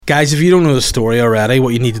Guys, if you don't know the story already,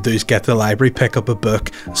 what you need to do is get to the library, pick up a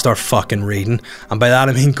book, and start fucking reading. And by that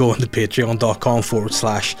I mean going to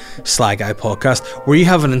patreon.com/Sly Guy Podcast, where you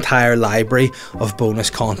have an entire library of bonus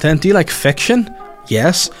content. Do you like fiction?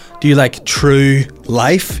 Yes. Do you like true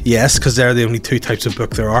life? Yes, because they're the only two types of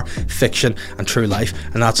book there are, fiction and true life,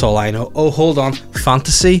 and that's all I know. Oh, hold on,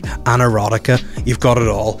 fantasy and erotica, you've got it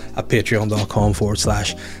all at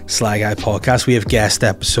patreon.com/Sly Guy Podcast. We have guest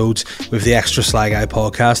episodes, we have the extra Sly Guy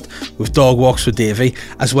Podcast, we have Dog Walks with Davey,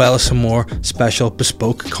 as well as some more special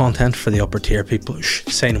bespoke content for the upper tier people. Shh,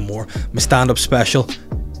 say no more. My stand-up special,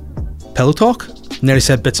 Pillow Talk, nearly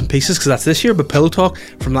said bits and pieces because that's this year, but Pillow Talk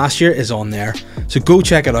from last year is on there, so go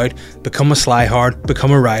check it out. Become a Sly Hard,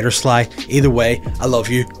 become a Rider Sly. Either way, I love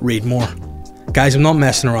you, read more. Guys, I'm not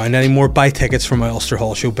messing around anymore. Buy tickets for my Ulster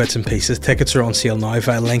Hall show, Bits and Pieces. Tickets are on sale now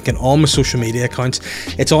via link in all my social media accounts.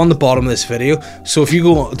 It's on the bottom of this video, so if you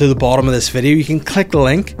go to the bottom of this video, you can click the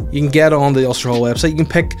link, you can get on the Ulster Hall website, you can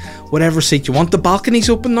pick whatever seat you want. The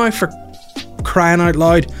balcony's open now, for crying out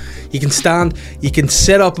loud. You can stand, you can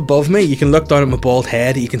sit up above me, you can look down at my bald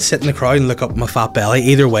head, you can sit in the crowd and look up at my fat belly.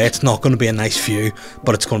 Either way, it's not going to be a nice view,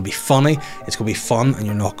 but it's going to be funny, it's going to be fun, and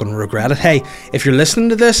you're not going to regret it. Hey, if you're listening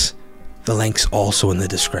to this, the link's also in the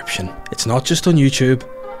description. It's not just on YouTube,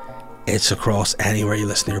 it's across anywhere you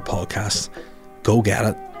listen to your podcasts. Go get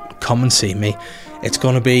it, come and see me. It's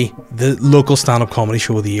going to be the local stand-up comedy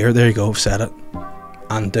show of the year. There you go, I've said it.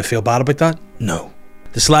 And do I feel bad about that? No.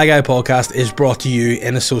 The Sly Guy Podcast is brought to you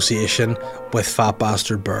in association with Fat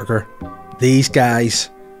Bastard Burger. These guys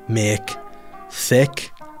make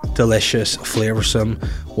thick, delicious, flavoursome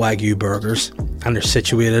Wagyu burgers, and they're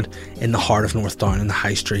situated in the heart of North Down in the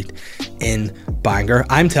High Street in Bangor.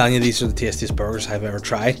 I'm telling you, these are the tastiest burgers I've ever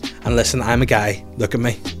tried. And listen, I'm a guy, look at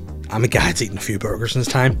me, I'm a guy that's eaten a few burgers in his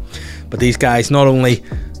time. But these guys not only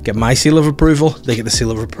get my seal of approval, they get the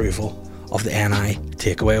seal of approval of the NI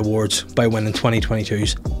Takeaway Awards by winning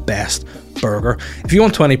 2022's Best Burger. If you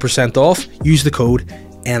want 20% off, use the code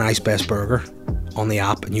NI's Best Burger on the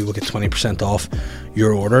app and you will get 20% off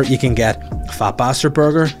your order. You can get a Fat Bastard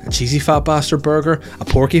Burger, a Cheesy Fat Bastard Burger, a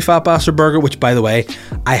Porky Fat Bastard Burger, which by the way,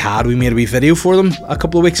 we made a wee video for them a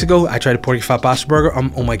couple of weeks ago. I tried a Porky Fat Bastard Burger,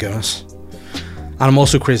 oh my goodness. And I'm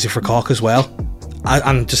also crazy for cock as well.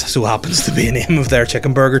 And just so happens to be a name of their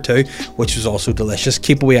chicken burger too, which was also delicious.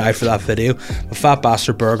 Keep a wee eye for that video. The Fat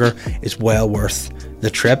Bastard Burger is well worth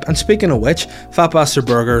the trip. And speaking of which, Fat Bastard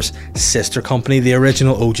Burger's sister company, the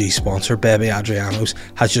original OG sponsor, Bebe Adriano's,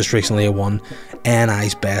 has just recently won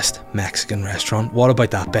NI's Best Mexican Restaurant. What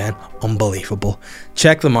about that, Ben? Unbelievable.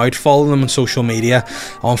 Check them out. Follow them on social media.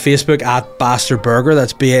 On Facebook at Bastard Burger.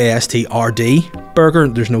 That's BASTRD Burger.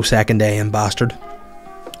 There's no second A in Bastard.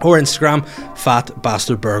 Or Instagram, Fat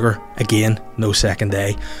Bastard Burger. Again, no second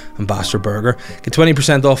A and Bastard Burger. Get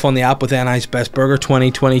 20% off on the app with NI's Best Burger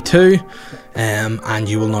 2022, and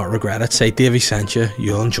you will not regret it. Say Davey sent you,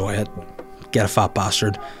 you'll enjoy it. Get a Fat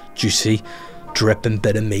Bastard, juicy, dripping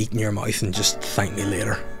bit of meat in your mouth and just thank me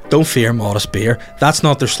later. Don't fear Modest Beer. That's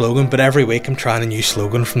not their slogan, but every week I'm trying a new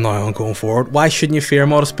slogan from now on going forward. Why shouldn't you fear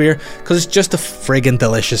Modest Beer? Because it's just a friggin'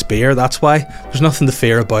 delicious beer, that's why. There's nothing to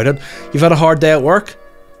fear about it. You've had a hard day at work?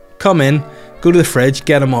 Come in, go to the fridge,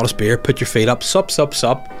 get a Modest Beer, put your feet up, sup,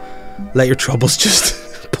 let your troubles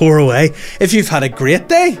just pour away. If you've had a great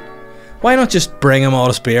day, why not just bring a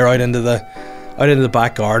Modest Beer out into the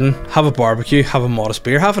back garden, have a barbecue, have a Modest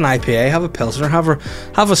Beer, have an IPA, have a Pilsner,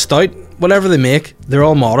 have a Stout, whatever they make. They're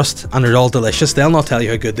all modest and they're all delicious. They'll not tell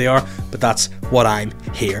you how good they are, but that's what I'm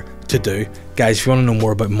here to do. Guys, if you want to know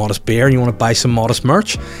more about Modest Beer and you want to buy some Modest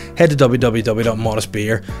merch, head to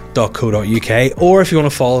www.modestbeer.co.uk, or if you want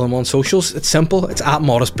to follow them on socials, it's simple, it's at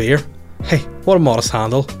Modest Beer. Hey, what a modest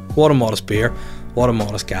handle, what a modest beer, what a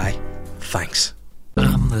modest guy. Thanks.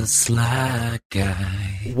 I'm the Sly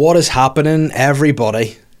Guy. What is happening,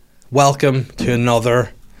 everybody? Welcome to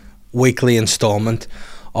another weekly installment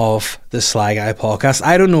of the Sly Guy Podcast.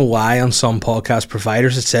 I don't know why on some podcast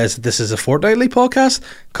providers it says that this is a fortnightly podcast,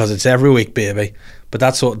 because it's every week, baby. But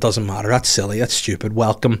that's what, it doesn't matter. That's silly. That's stupid.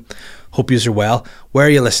 Welcome. Hope yous are well. Where are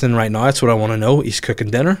you listening right now? That's what I want to know. He's cooking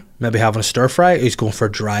dinner, maybe having a stir fry. He's going for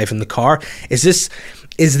a drive in the car. Is this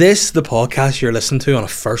the podcast you're listening to on a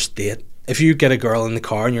first date? If you get a girl in the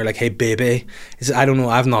car and you're like, hey baby, I don't know,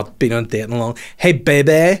 I've not been on a date in a long. Hey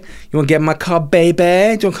baby, you want to get in my car, baby? Do you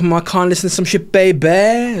want to come in my car and listen to some shit, baby?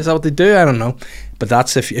 Is that what they do? I don't know. But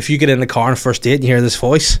that's if you get in the car on a first date and you hear this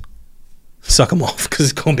voice, suck him off,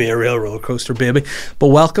 because it's going to be a real roller coaster, baby. But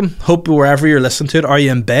welcome. Hope wherever you're listening to it. Are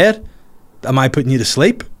you in bed? Am I putting you to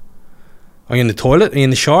sleep? Are you in the toilet? Are you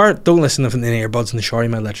in the shower? Don't listen to the earbuds in the shower, you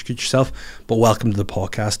might electrocute yourself. But welcome to the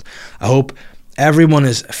podcast. I hope everyone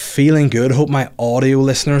is feeling good. Hope my audio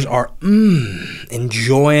listeners are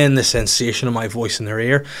enjoying the sensation of my voice in their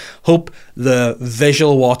ear. Hope the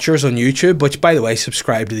visual watchers on YouTube, which by the way,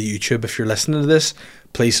 subscribe to the YouTube if you're listening to this.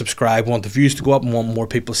 Please subscribe. Want the views to go up and want more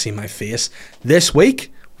people to see my face. This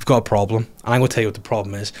week, we've got a problem. And I'm going to tell you what the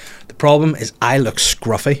problem is. The problem is I look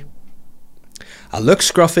scruffy. I look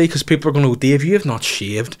scruffy because people are going to go, Dave, you have not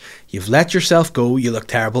shaved. You've let yourself go. You look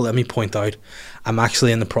terrible. Let me point out, I'm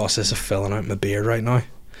actually in the process of filling out my beard right now.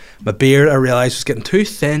 My beard, I realised, was getting too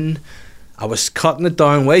thin. I was cutting it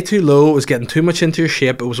down way too low. It was getting too much into your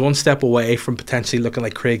shape. It was one step away from potentially looking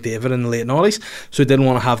like Craig David in the late 90s. So I didn't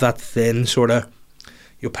want to have that thin sort of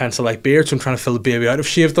pencil-like beard. So I'm trying to fill the baby out. I've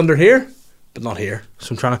shaved under here, but not here.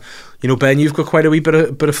 So I'm trying to, Ben, you've got quite a wee bit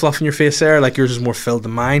of fluff in your face there. Like yours is more filled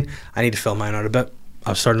than mine. I need to fill mine out a bit.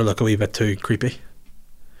 I'm starting to look a wee bit too creepy.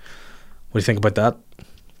 What do you think about that?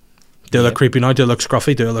 Do I look creepy now? Do I look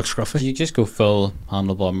scruffy? Do I look scruffy? You just go full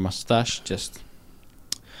handlebar mustache, just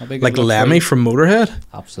like Lemmy from Motorhead?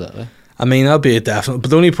 Absolutely. I mean, that'll be a definite.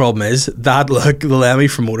 But the only problem is that look, the Lemmy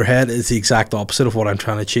from Motorhead, is the exact opposite of what I'm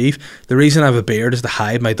trying to achieve. The reason I have a beard is to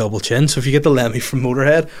hide my double chin. So if you get the Lemmy from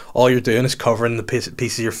Motorhead, all you're doing is covering the piece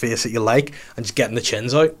of your face that you like and just getting the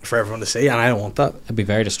chins out for everyone to see. And I don't want that. It'd be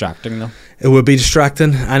very distracting, though. It would be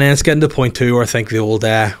distracting. And then it's getting to the point too where I think the old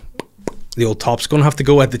top's going to have to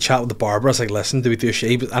go. I had to chat with the barber. I was like, listen, do we do a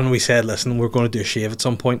shave? And we said, listen, we're going to do a shave at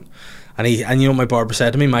some point. And you know what my barber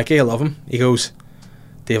said to me, Mikey, I love him. He goes,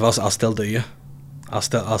 Dave, I'll still do you. I'll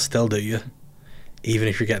still do you, even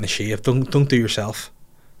if you're getting a shave. Don't do yourself.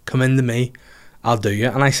 Come into me, I'll do you.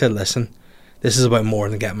 And I said, listen, this is about more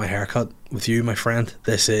than getting my hair cut with you, my friend.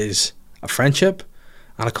 This is a friendship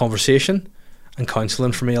and a conversation and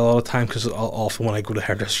counselling for me a lot of time, because often when I go to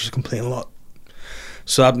hairdressers, I complain a lot.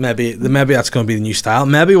 So that maybe that's going to be the new style.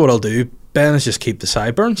 Maybe what I'll do, Ben, is just keep the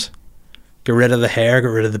sideburns, get rid of the hair, get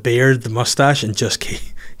rid of the beard, the mustache, and just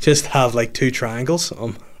have like two triangles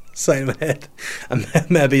on the side of my head, and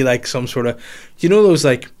maybe like some sort of, those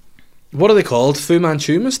like, what are they called? Fu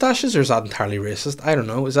Manchu mustaches, or is that entirely racist? I don't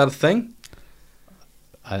know. Is that a thing?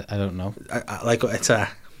 I don't know. I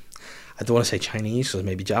don't want to say Chinese, or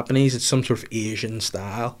maybe Japanese. It's some sort of Asian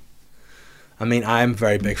style. I mean, I'm a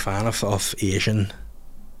very big fan of Asian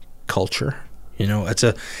culture. It's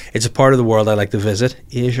a part of the world I like to visit,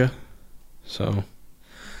 Asia. So,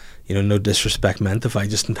 no disrespect meant if I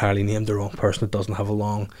just entirely named the wrong person that doesn't have a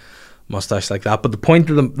long mustache like that. But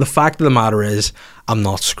the fact of the matter is, I'm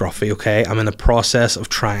not scruffy, okay? I'm in the process of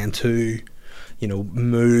trying to,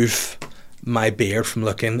 move my beard from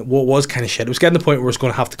looking what was kind of shit. It was getting to the point where it's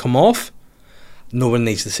going to have to come off. No one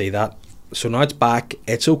needs to see that. So now it's back.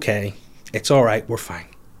 It's okay. It's all right. We're fine.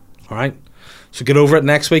 All right? So get over it.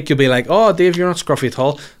 Next week you'll be like, oh, Dave, you're not scruffy at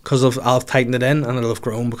all, because I'll have tightened it in and it'll have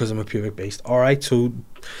grown because I'm a pubic beast. All right, so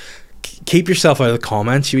keep yourself out of the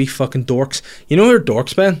comments, you wee fucking dorks. You know who are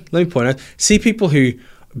dorks, Ben? Let me point out. See people who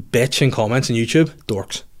bitch in comments on YouTube?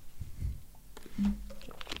 Dorks.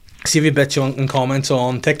 See if you bitch in comments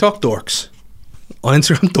on TikTok? Dorks. On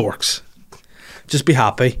Instagram? Dorks. Just be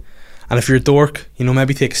happy. And if you're a dork,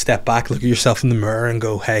 maybe take a step back, look at yourself in the mirror and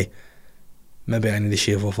go, hey, maybe I need to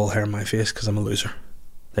shave off all hair on my face because I'm a loser.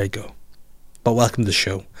 There you go. But welcome to the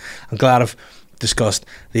show. I'm glad I've discussed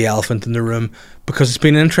the elephant in the room, because it's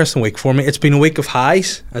been an interesting week for me. It's been a week of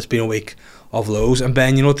highs. It's been a week of lows. And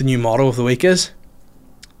Ben, you know what the new motto of the week is?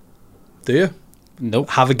 Do you?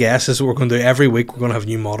 Nope. Have a guess. This is what we're going to do. Every week we're going to have a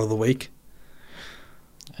new motto of the week.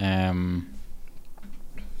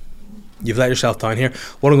 You've let yourself down here.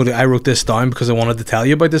 What I'm going to do, I wrote this down because I wanted to tell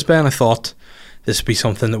you about this, Ben. I thought this would be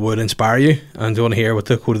something that would inspire you. And do you want to hear what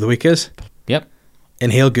the quote of the week is? Yep.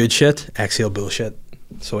 Inhale good shit, exhale bullshit.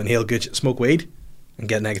 So inhale good shit, smoke weed, and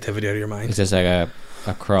get negativity out of your mind. Is this like a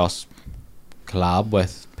cross collab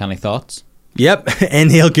with Penny Thoughts? Yep.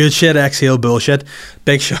 Inhale good shit, exhale bullshit.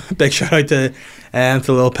 Big shout out to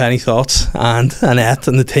Little Penny Thoughts and Annette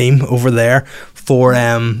and the team over there for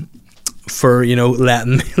letting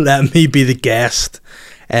me be the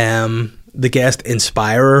guest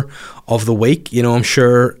inspirer of the week. I'm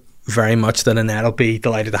sure very much that Annette will be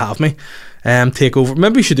delighted to have me take over.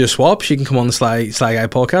 Maybe we should do a swap. She can come on the Sly Guy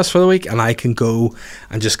podcast for the week, and I can go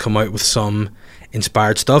and just come out with some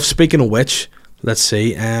inspired stuff. Speaking of which, let's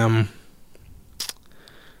see.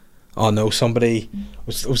 Somebody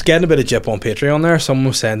was getting a bit of jip on Patreon there. Someone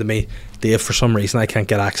was saying to me, Dave, for some reason I can't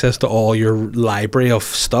get access to all your library of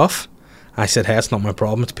stuff. I said, hey, it's not my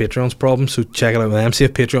problem, it's Patreon's problem, so check it out with them, see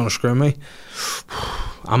if Patreon is screwing me.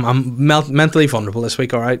 I'm mentally vulnerable this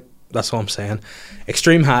week, alright? That's all I'm saying.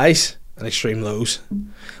 Extreme highs, and extreme lows.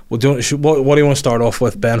 Well, what do you want to start off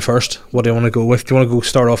with, Ben, first? What do you want to go with? Do you want to go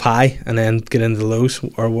start off high and then get into the lows?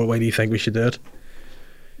 Or what way do you think we should do it?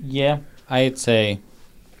 Yeah, I'd say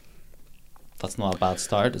that's not a bad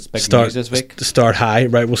start. It's big news this week. To start high,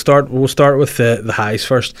 right? We'll start with the highs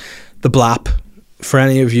first. The blap. For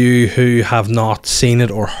any of you who have not seen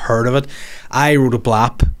it or heard of it, I wrote a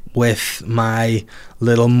blap with my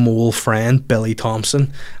little mole friend Billy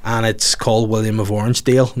Thompson, and it's called William of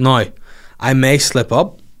Orange-Dale. Now, I may slip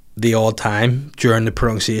up the odd time during the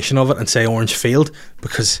pronunciation of it and say Orangefield,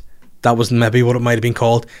 because that was maybe what it might have been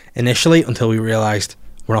called initially, until we realised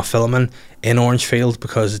we're not filming in Orangefield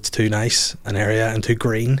because it's too nice an area and too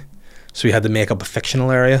green. So we had to make up a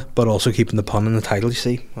fictional area, but also keeping the pun in the title, you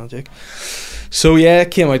see, magic. So yeah,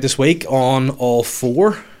 it came out this week on All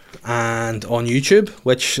 4 and on YouTube,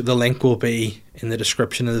 which the link will be in the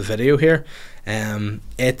description of the video here.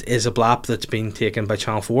 It is a blap that's been taken by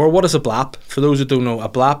Channel 4. What is a blap? For those who don't know, a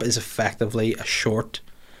blap is effectively a short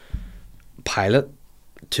pilot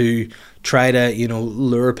to try to,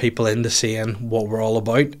 lure people into seeing what we're all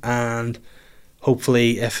about, and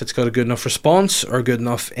hopefully if it's got a good enough response or good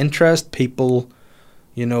enough interest, people,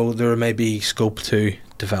 there may be scope to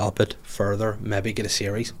develop it further, maybe get a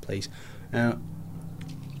series, please. So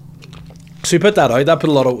we put that out.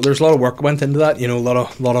 There's a lot of work went into that. A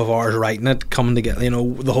lot of hours writing it, coming together.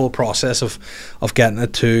 The whole process of getting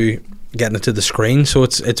it to the screen. So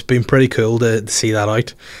it's been pretty cool to see that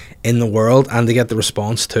out in the world and to get the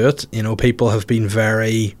response to it. People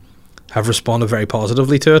have responded very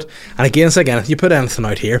positively to it. And again, if you put anything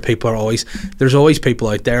out here, there's always people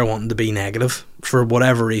out there wanting to be negative for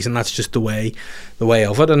whatever reason. That's just the way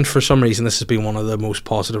of it. And for some reason, this has been one of the most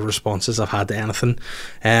positive responses I've had to anything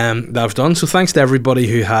that I've done. So thanks to everybody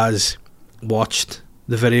who has watched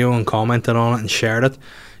the video and commented on it and shared it.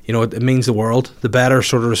 It means the world. The better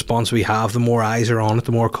sort of response we have, the more eyes are on it,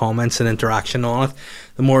 the more comments and interaction on it,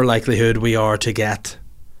 the more likelihood we are to get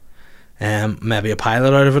maybe a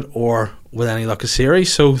pilot out of it, or with any luck a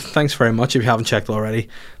series. So thanks very much. If you haven't checked already,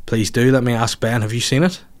 please do. Let me ask Ben, have you seen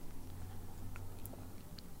it?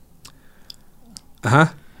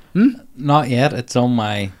 Not yet. It's on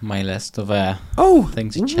my list of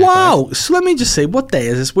things to check out. So let me just say, what day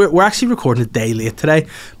is this? We're actually recording a day late today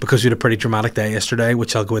because we had a pretty dramatic day yesterday,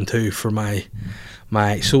 which I'll go into for my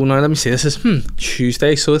so now let me see, this is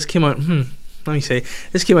Tuesday, so this came out let me see,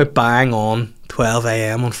 this came out bang on 12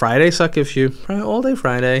 a.m. on Friday, so that gives you all day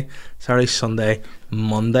Friday, Saturday, Sunday,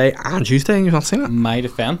 Monday and Tuesday, and you've not seen it. My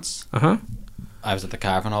defence, I was at the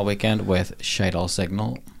Caravan all weekend with Shite All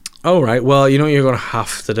Signal. Oh right, well you know what you're going to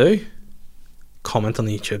have to do? Comment on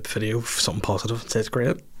the YouTube video for something positive and say it's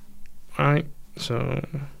great. Alright, so...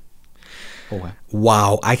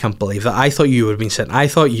 Wow, I can't believe that. I thought you would have been sitting... I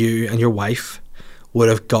thought you and your wife would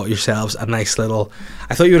have got yourselves a nice little...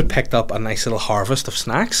 I thought you would have picked up a nice little harvest of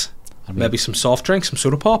snacks. Maybe some soft drinks, some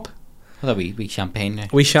soda pop. I thought we champagne.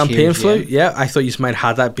 We champagne flew, yeah. I thought you might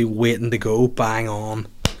have had that, be waiting to go bang on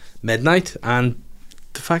midnight. And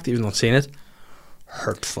the fact that you've not seen it,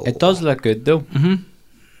 hurtful. It does look good though.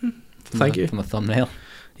 Thank you. From a thumbnail.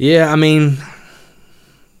 Yeah, I mean,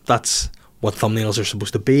 that's what thumbnails are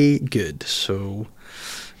supposed to be, good. So,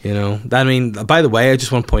 I mean, by the way, I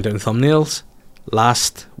just want to point out in thumbnails,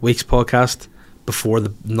 last week's podcast, before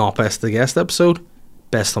the Not Best of the Guest episode,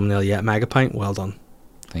 best thumbnail yet, Megapint, well done.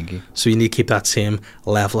 Thank you. So you need to keep that same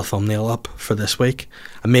level of thumbnail up for this week,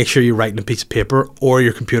 and make sure you write in a piece of paper or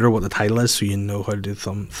your computer what the title is, so you know how to do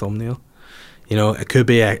the thumbnail. It could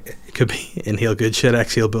be inhale good shit,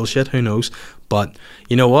 exhale bullshit, who knows? But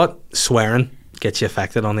you know what? Swearing gets you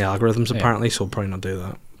affected on the algorithms apparently, so I'll probably not do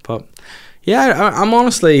that. But yeah, I'm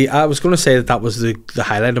honestly, I was going to say that was the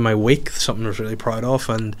highlight of my week, something I was really proud of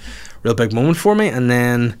and real big moment for me. And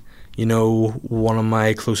then, one of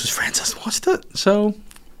my closest friends has watched it, so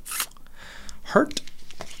hurt,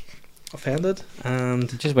 offended,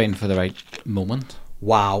 and just waiting for the right moment.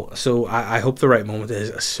 Wow. So I hope the right moment is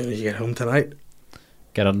as soon as you get home tonight.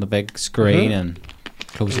 Get on the big screen and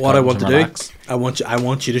close the what I want to relax. do, I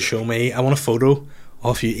want you to show me. I want a photo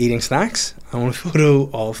of you eating snacks. I want a photo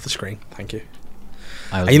of the screen. Thank you.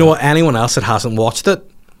 And you know what? Anyone else that hasn't watched it,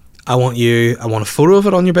 I want a photo of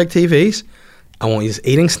it on your big TVs. I want you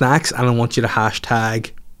eating snacks, and I want you to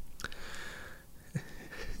hashtag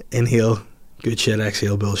inhale good shit,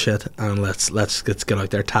 exhale bullshit, and let's get out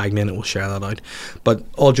there, tag me in it, we'll share that out. But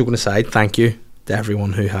all joking aside, thank you to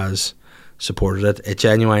everyone who has supported it. It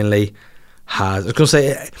genuinely has. I was going to say,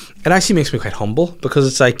 it actually makes me quite humble, because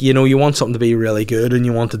it's like, you want something to be really good and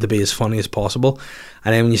you want it to be as funny as possible,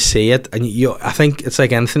 and then when you see it, and I think it's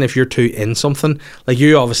like anything, if you're too in something, like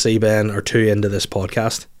you obviously, Ben, are too into this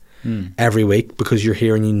podcast, every week because you're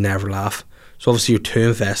here and you never laugh. So obviously you're too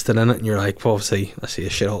invested in it, and you're like, well, obviously I see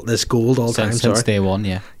this gold all the time. Since day one,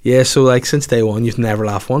 yeah. Yeah, so like since day one, you've never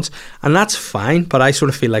laughed once, and that's fine. But I sort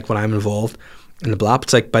of feel like when I'm involved in the blap,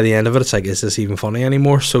 it's like by the end of it, it's like, is this even funny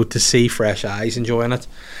anymore? So to see fresh eyes enjoying it,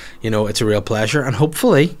 it's a real pleasure, and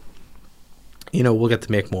hopefully, we'll get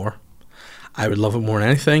to make more. I would love it more than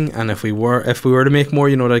anything, and if we were to make more,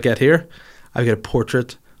 you know what I get here? I get a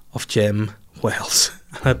portrait of Jim Wells.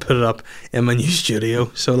 I put it up in my new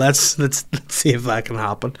studio. So let's see if that can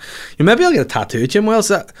happen. Maybe I'll get a tattoo of Jim Wells.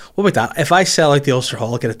 What about that? If I sell out the Ulster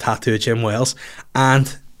Hall, I'll get a tattoo of Jim Wells.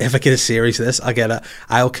 And if I get a series of this,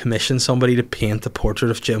 I'll commission somebody to paint a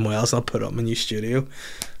portrait of Jim Wells, and I'll put it up in my new studio.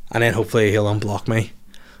 And then hopefully he'll unblock me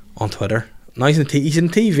on Twitter. Now he's in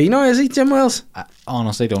TV now, is he, Jim Wells? I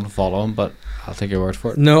honestly don't follow him, but I'll take your word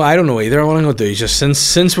for it. No, I don't know either. What I'm going to do is just,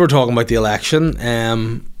 since we're talking about the election,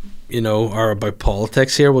 or about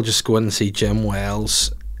politics here, we'll just go in and see Jim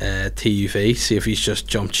Wells TUV, see if he's just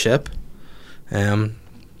jumped ship.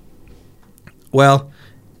 Well,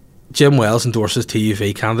 Jim Wells endorses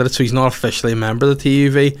TUV candidates, so he's not officially a member of the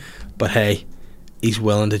TUV, but hey, he's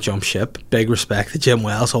willing to jump ship. Big respect to Jim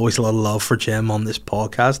Wells. Always a lot of love for Jim on this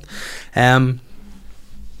podcast.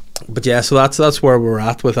 But yeah, so that's where we're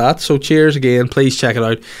at with that. So cheers again. Please check it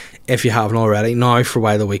out if you haven't already. Now for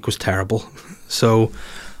why the week was terrible. So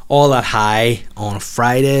all that high on a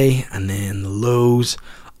Friday, and then the lows.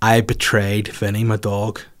 I betrayed Vinny, my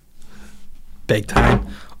dog, big time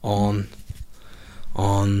on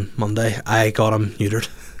Monday. I got him neutered,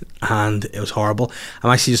 and it was horrible.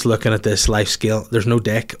 I'm actually just looking at this life scale. There's no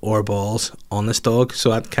dick or balls on this dog, so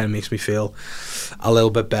that kind of makes me feel a little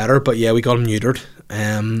bit better. But yeah, we got him neutered,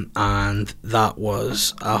 and that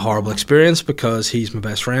was a horrible experience because he's my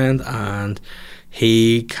best friend, and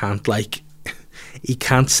he can't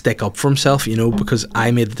stick up for himself, because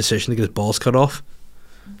I made the decision to get his balls cut off,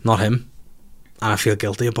 not him. And I feel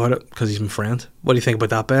guilty about it because he's my friend. What do you think about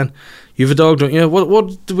that, Ben? You have a dog, don't you?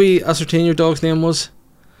 What did we ascertain your dog's name was?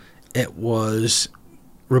 It was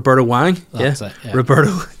Roberto Wang. That's it, yeah.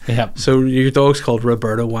 Roberto. Yeah. So your dog's called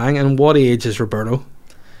Roberto Wang. And what age is Roberto?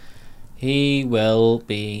 He will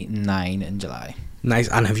be 9 in July. Nice.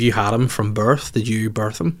 And have you had him from birth? Did you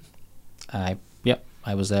birth him? Yep.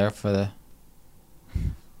 I was there for the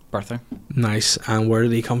birthing. Nice. And where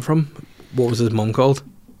did he come from? What was his mum called?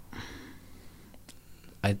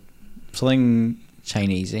 Something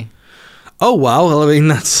Chinesey. Oh wow! Well, I mean,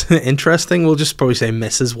 that's interesting. We'll just probably say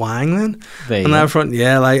Mrs. Wang then. On that front,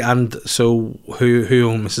 yeah. And so who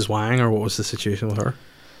owned Mrs. Wang, or what was the situation with her?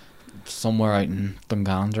 Somewhere out in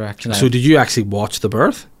Dungannon direction. So did you actually watch the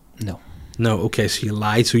birth? No. No. Okay, so you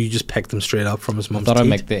lied. So you just picked him straight up from his mum's teeth. I thought I'd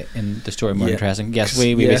make the story more interesting. Yes,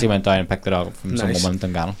 we basically went down and picked it up from some woman in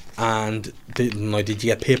Dungannon. And did you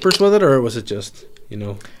get papers with it, or was it just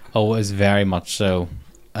Oh, it was very much so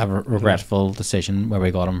a regretful decision where we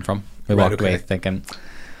got him from. We walked away thinking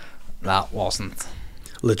that wasn't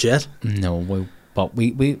legit. No, but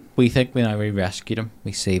we think we rescued him.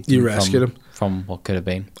 We saved him. You rescued him from what could have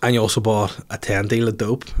been. And you also bought a 10 deal of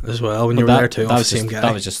dope as well when you were there too. That was the same guy.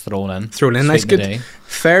 That was just thrown in. Nice, good,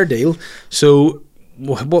 fair deal. So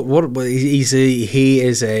what he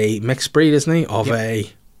is a mixed breed, isn't he? Of a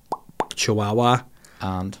Chihuahua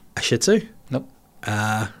and a Shih Tzu. Nope.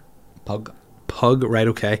 Pug, right?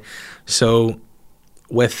 Okay. So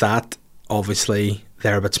with that, obviously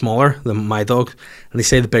they're a bit smaller than my dog, and they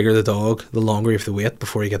say the bigger the dog, the longer you have to wait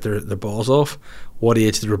before you get their balls off. What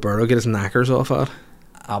age did Roberto get his knackers off at?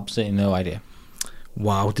 Absolutely no idea.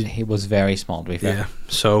 Wow. He was very small, to be fair. Yeah.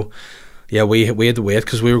 So yeah, we had to wait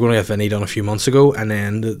because we were going to have Vinny done a few months ago, and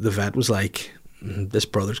then the vet was like, this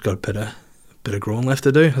brother's got a bit of growing left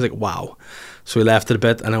to do. I was like, wow. So we left it a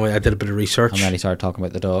bit, and I did a bit of research. And then he started talking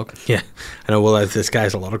about the dog. Yeah, I know. Well, this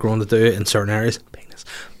guy's a lot of growing to do in certain areas. Penis.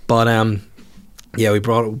 But yeah, we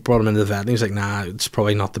brought him into the vet, and he was like, nah, it's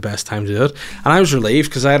probably not the best time to do it. And I was relieved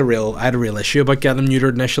because I had a real issue about getting him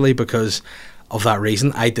neutered initially because of that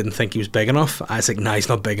reason. I didn't think he was big enough. I was like, nah, he's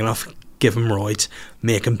not big enough. Give him roids,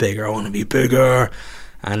 make him bigger. I want to be bigger.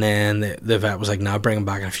 And then the vet was like, nah, bring him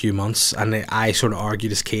back in a few months. And I sort of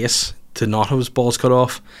argued his case to not have his balls cut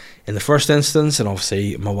off in the first instance, and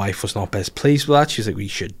obviously my wife was not best pleased with that. She was like, we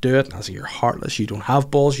should do it. And I was like, you're heartless, you don't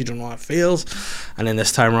have balls, you don't know how it feels. And then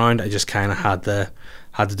this time around I just kind of had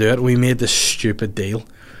to do it. We made this stupid deal.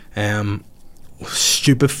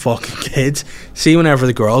 Stupid fucking kids. See, whenever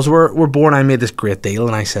the girls were born, I made this great deal,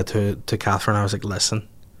 and I said to Catherine, I was like, listen,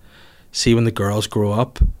 see, when the girls grow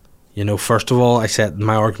up, first of all, I said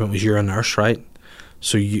my argument was, you're a nurse, right?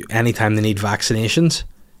 So anytime they need vaccinations,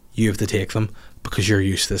 you have to take them. because you're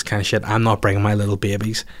used to this kind of shit. I'm not bringing my little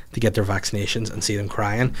babies to get their vaccinations and see them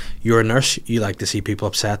crying. You're a nurse, you like to see people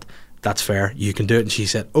upset. That's fair, you can do it. And she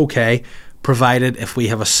said, okay, provided if we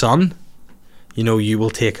have a son, you know, you will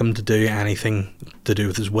take him to do anything to do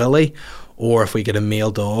with his willy, or if we get a male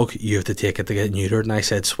dog, you have to take it to get neutered. And I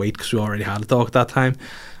said sweet, because we already had a dog at that time,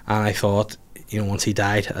 and I thought, you know, once he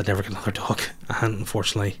died, I'd never get another dog. And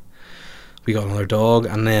unfortunately we got another dog,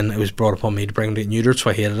 and then it was brought upon me to bring him to get neutered, so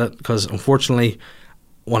I hated it, because unfortunately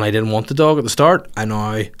when I didn't want the dog at the start, I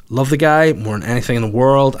now love the guy more than anything in the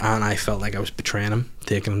world, and I felt like I was betraying him,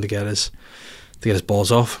 taking him to get his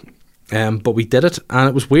balls off. But we did it, and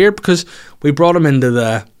it was weird because we brought him into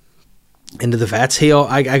the vets.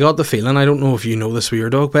 I got the feeling, I don't know if you know this with your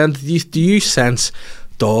dog, Ben, do you sense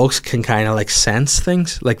dogs can kind of like sense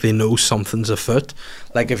things, like they know something's afoot?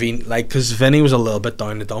 Like if he, like, because Vinny was a little bit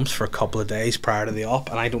down the dumps for a couple of days prior to the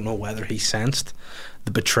op, and I don't know whether he sensed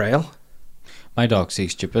the betrayal. My dog's so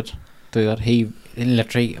stupid do that. He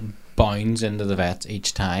literally bounds into the vet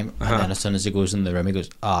each time, and then as soon as he goes in the room, he goes,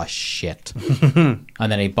 "Ah, shit," and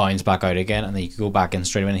then he bounds back out again, and then you go back in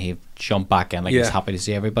straight away, and he jump back in like he's happy to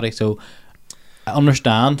see everybody. So I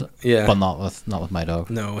understand, but not with my dog.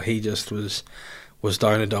 No, he just was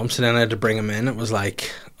down the dumps, and then I had to bring him in. It was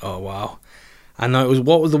like, oh wow. And now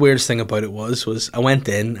what was the weirdest thing about it was I went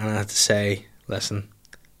in and I had to say, listen,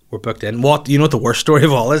 we're booked in. What, you know what the worst story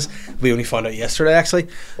of all is? We only found out yesterday, actually.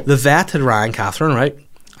 The vet had rang Catherine, right,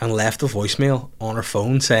 and left a voicemail on her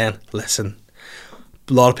phone saying, listen,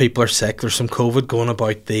 a lot of people are sick, there's some COVID going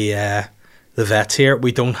about the vets here.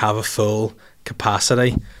 We don't have a full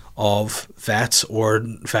capacity of vets or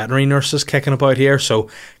veterinary nurses kicking about here, so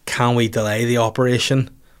can we delay the operation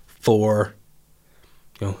for,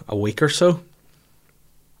 you know, a week or so?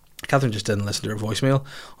 Catherine just didn't listen to her voicemail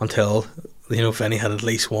until, you know, Vinny had at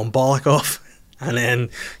least one bollock off, and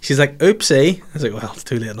then she's like, oopsie. I was like, well, it's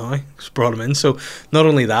too late now. Just brought him in. So not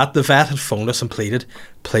only that, the vet had phoned us and pleaded,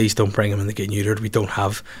 please don't bring him in to get neutered, we don't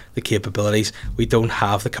have the capabilities, we don't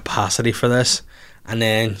have the capacity for this. And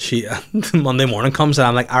then she Monday morning comes and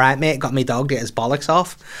I'm like, alright mate, got my dog to get his bollocks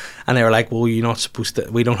off. And they were like, well, you're not supposed to,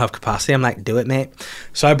 we don't have capacity. I'm like, do it mate.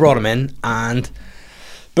 So I brought him in and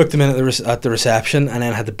booked him in at the reception, and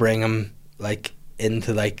then had to bring him like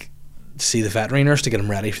into like see the veterinary nurse to get him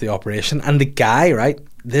ready for the operation. And the guy, right,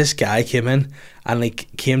 this guy came in and like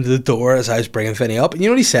came to the door as I was bringing Vinny up, and you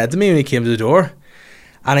know what he said to me when he came to the door?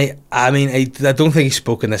 And I mean I don't think he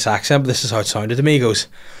spoke in this accent, but this is how it sounded to me. He goes,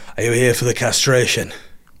 are you here for the castration?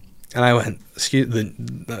 And I went, excuse me,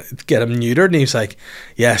 get him neutered? And he was like,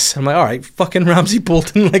 yes. I'm like, alright, fucking Ramsay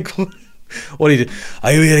Bolton, like what do you do?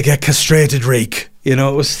 Are you here to get castrated, Reek? You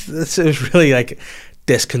know, it was really like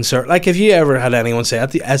disconcert. Like, have you ever had anyone say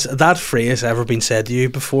that? Has that phrase ever been said to you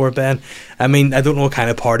before, Ben? I mean, I don't know what kind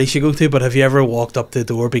of parties you go to, but have you ever walked up to the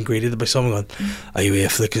door, been greeted by someone going, are you here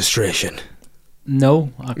for the castration?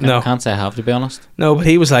 No, I can't say I have, to be honest. No, but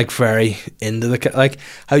he was like very into the, like,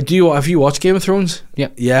 have you watched Game of Thrones?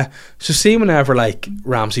 Yeah. So see, whenever like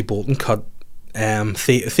Ramsay Bolton cut Theon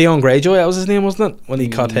Greyjoy, that was his name, wasn't it? When he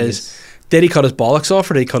cut his, did he cut his bollocks off,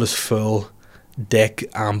 or did he cut his full dick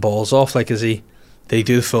and balls off? Like, did he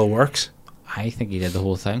do the full works? I think he did the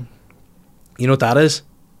whole thing. You know what that is?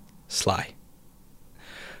 Sly,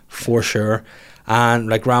 for sure. And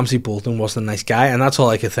like Ramsay Bolton wasn't a nice guy, and that's all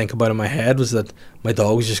I could think about in my head, was that my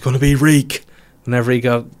dog was just going to be Reek whenever he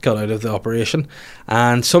got out of the operation.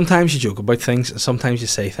 And sometimes you joke about things, and sometimes you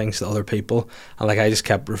say things to other people, and like I just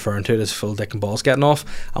kept referring to it as full dick and balls getting off.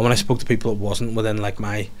 And when I spoke to people that wasn't within like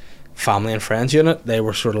my family and friends unit, they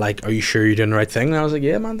were sort of like, are you sure you're doing the right thing? And I was like,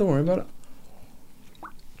 yeah man, don't worry about it.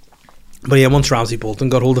 But yeah, once Ramsay Bolton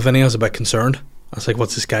got hold of Vinny, I was a bit concerned. I was like,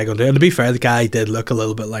 what's this guy going to do? And to be fair, the guy did look a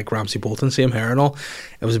little bit like Ramsay Bolton, same hair and all.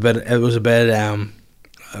 It was a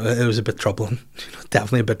bit troubling.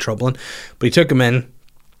 Definitely a bit troubling. But he took him in.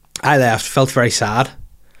 I left, felt very sad.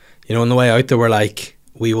 You know, on the way out, they were like,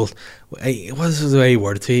 what was the way he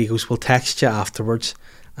worded it to you? He goes, we'll text you afterwards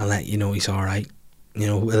and let you know he's alright. You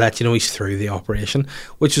know, we'll let you know he's through the operation.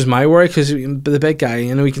 Which was my worry, because the big guy,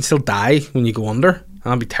 you know, he can still die when you go under. And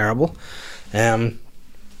that'd be terrible.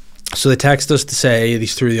 So they texted us to say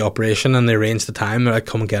he's through the operation, and they arranged the time. They're like,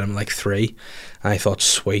 come and get him at like 3. And I thought,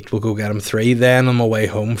 sweet, we'll go get him 3. Then on my way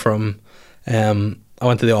home from, I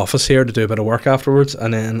went to the office here to do a bit of work afterwards,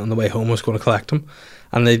 and then on the way home I was going to collect him.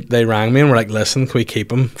 And they rang me and were like, listen, can we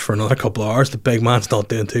keep him for another couple of hours? The big man's not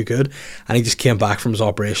doing too good. And he just came back from his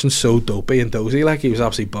operation so dopey and dozy, like he was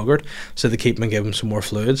absolutely buggered. So they keep him and give him some more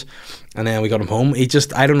fluids. And then we got him home. He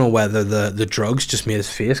just, I don't know whether the drugs just made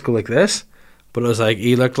his face go like this, but it was like,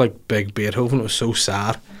 he looked like big Beethoven. It was so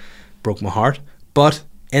sad. Broke my heart. But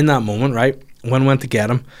in that moment, right, when I went to get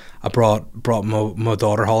him, I brought my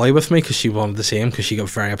daughter Holly with me because she wanted the same, because she got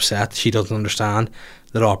very upset. She doesn't understand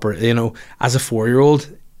that you know, as a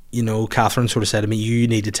 4-year-old, you know, Catherine sort of said to me, you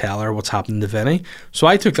need to tell her what's happening to Vinny. So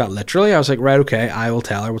I took that literally. I was like, right, okay, I will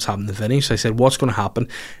tell her what's happening to Vinny. So I said, what's going to happen?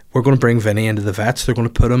 We're going to bring Vinny into the vets. They're going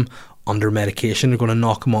to put him under medication. They're going to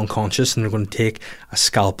knock him unconscious, and they're going to take a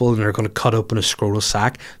scalpel and they're going to cut open a scrotal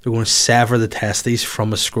sac. They're going to sever the testes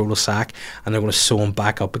from a scrotal sac, and they're going to sew him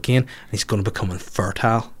back up again, and he's going to become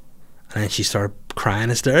infertile. And then she started crying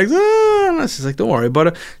hysterics. And I was like, don't worry about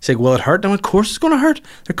it. She's like, will it hurt? And I went, of course it's going to hurt.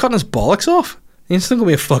 They're cutting his bollocks off. It's not going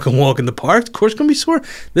to be a fucking walk in the park. Of course it's going to be sore.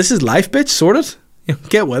 This is life, bitch. Sort it. You know,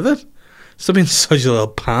 get with it. Stop being such a little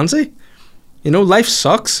pansy. You know, life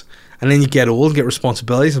sucks. And then you get old and get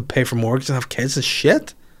responsibilities and pay for mortgages and have kids and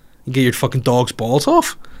shit. You get your fucking dog's balls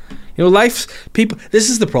off. You know, this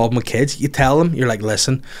is the problem with kids. You tell them, you're like,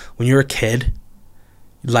 listen, when you're a kid,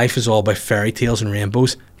 life is all about fairy tales and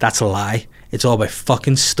rainbows. That's a lie. It's all about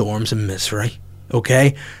fucking storms and misery.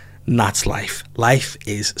 Okay? And that's life. Life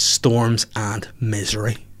is storms and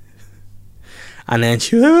misery. And then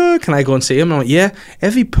she, can I go and see him? And I went, yeah,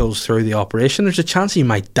 if he pulls through the operation, there's a chance he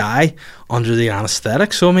might die under the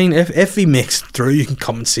anaesthetic. So, I mean, if he makes it through, you can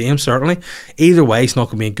come and see him, certainly. Either way, he's not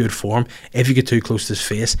going to be in good form. If you get too close to his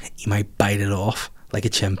face, he might bite it off like a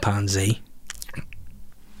chimpanzee.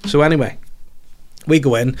 So anyway, we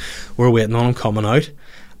go in, we're waiting on him coming out.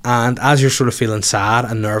 And as you're sort of feeling sad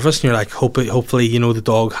and nervous, and you're like, hopefully, you know, the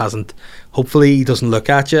dog hopefully he doesn't look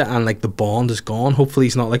at you and like the bond is gone. Hopefully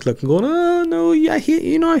he's not like looking going, oh no, yeah, I hate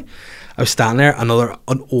you now. I was standing there, an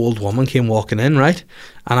old woman came walking in, right?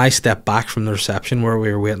 And I stepped back from the reception where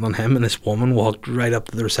we were waiting on him, and this woman walked right up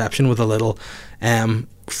to the reception with a little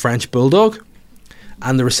French bulldog.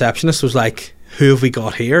 And the receptionist was like, who have we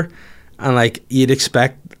got here? And like, you'd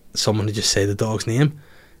expect someone to just say the dog's name.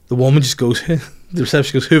 The woman just goes, the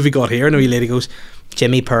receptionist goes, who have we got here? And the wee lady goes,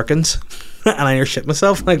 Jimmy Perkins. And I near shit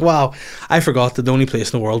myself. Like, wow, I forgot that the only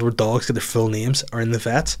place in the world where dogs get their full names are in the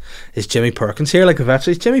vets is Jimmy Perkins. Here, like the vets,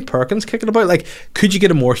 is Jimmy Perkins kicking about. Like, could you get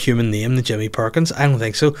a more human name than Jimmy Perkins? I don't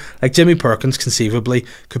think so. Like, Jimmy Perkins conceivably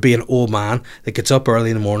could be an old man that gets up early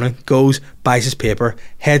in the morning, goes, buys his paper,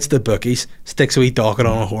 heads to the bookies, sticks a wee docket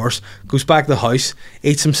on a horse, goes back to the house,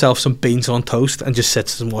 eats himself some beans on toast, and just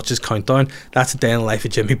sits and watches Countdown. That's a day in the life of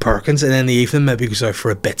Jimmy Perkins. And then in the evening, maybe goes out for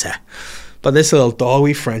a bitter. But this little dog,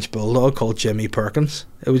 wee French bulldog called Jimmy Perkins,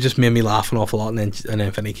 it was just made me laugh an awful lot. And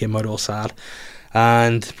then Vinny came out all sad,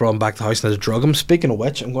 and brought him back to the house and had to drug him. Speaking of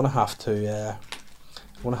which, I'm gonna have to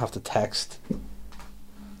text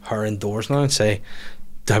her indoors now and say,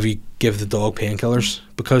 have you give the dog painkillers?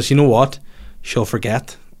 Because you know what, she'll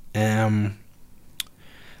forget, and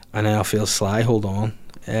then I'll feel sly. Hold on.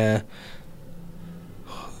 Do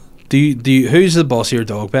you who's the boss of your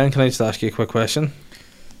dog, Ben? Can I just ask you a quick question?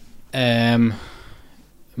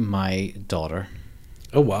 My daughter.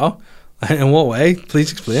 Oh wow! In what way?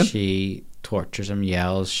 Please explain. She tortures him,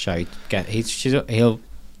 yells, shouts. He'll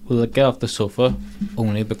get off the sofa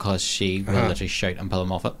only because she will literally shout and pull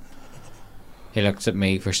him off it. He looks at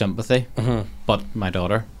me for sympathy, but my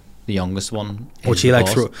daughter, the youngest one, would she like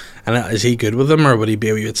throw? And is he good with them, or would he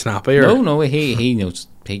be a wee bit snappy? Or? No, he knows.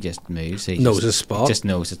 He just moves. He knows his spot. Just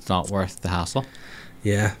knows it's not worth the hassle.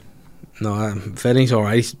 Yeah. No, Vinny's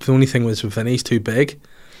alright. The only thing was with Vinny's too big.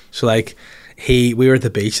 So like we were at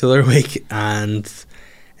the beach the other week, and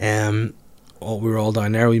we were all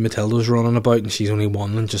down there. Matilda was running about, and she's only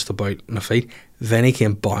one and just about on her feet. Vinny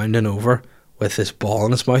came bounding over with this ball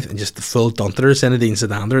in his mouth and just the full dunted her, Zinedine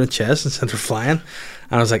Zidane in the chest, and sent her flying.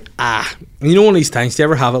 And I was like, you know, one of these times, do you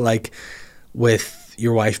ever have it like with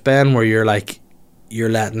your wife, Ben, where you're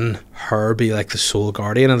letting her be like the sole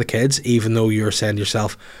guardian of the kids, even though you're saying to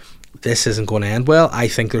yourself, this isn't going to end well. I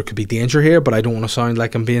think there could be danger here, but I don't want to sound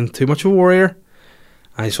like I'm being too much of a warrior.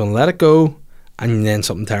 I just want to let it go, and then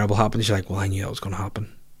something terrible happens. You're like, well, I knew that was going to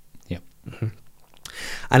happen. Yep. And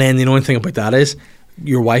then the only thing about that is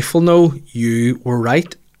your wife will know you were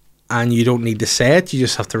right, and you don't need to say it. You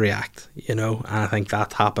just have to react, you know. And I think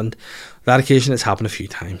that happened. That occasion, it's happened a few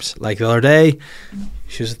times. Like the other day,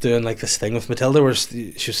 she was doing like this thing with Matilda where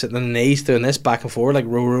she was sitting on the knees doing this back and forward, like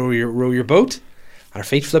row your boat. And her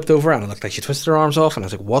feet flipped over, and it looked like she twisted her arms off. And I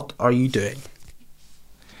was like, what are you doing?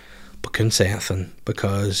 But couldn't say anything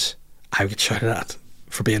because I would get shouted at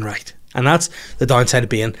for being right. And that's the downside of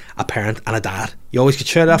being a parent and a dad. You always get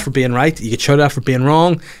shouted at for being right. You get shouted at for being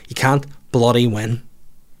wrong. You can't bloody win.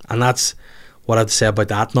 And that's what I have to say about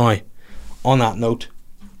that now. On that note,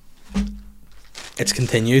 it's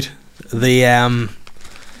continued. The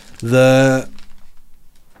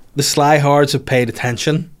Sly Hards have paid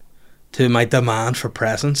attention to my demand for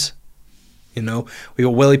presents. You know, we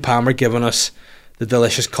got Willie Palmer giving us the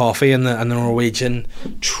delicious coffee and the Norwegian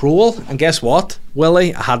troll. And guess what,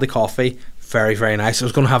 Willie? I had the coffee. Very, very nice. I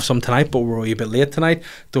was going to have some tonight, but we're a wee bit late tonight.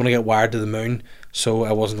 Don't want to get wired to the moon, so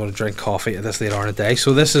I wasn't going to drink coffee at this late hour in the day.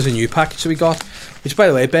 So this is a new package that we got. Which, by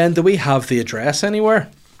the way, Ben, do we have the address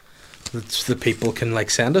anywhere that people can like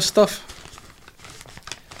send us stuff?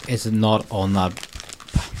 Is it not on that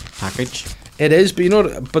package? It is, but you know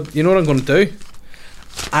what I'm going to do?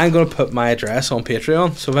 I'm going to put my address on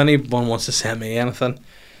Patreon. So if anyone wants to send me anything,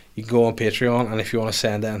 you can go on Patreon, and if you want to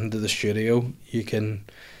send anything to the studio, you can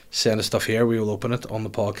send us stuff here. We will open it on the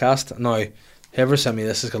podcast. Now, whoever sent me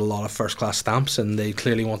this has got a lot of first class stamps, and they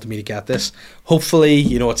clearly wanted me to get this. Hopefully,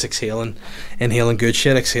 you know, it's inhaling good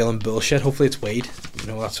shit, exhaling bullshit. Hopefully it's weed. You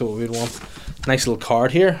know, that's what we'd want. Nice little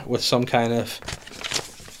card here with some kind of...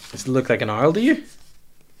 Does it look like an owl to you?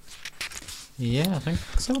 Yeah, I think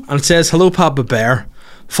so. And it says, "Hello, Papa Bear.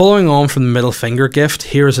 Following on from the middle finger gift,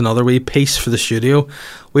 here is another wee piece for the studio.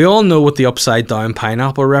 We all know what the upside down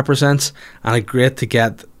pineapple represents, and it's great to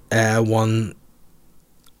get one.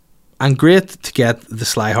 And great to get the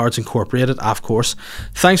Sly Hards incorporated, of course.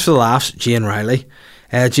 Thanks for the laughs, Jane Riley.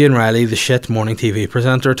 Jane Riley, the shit morning TV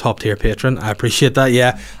presenter, top tier patron. I appreciate that.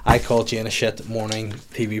 Yeah, I called Jane a shit morning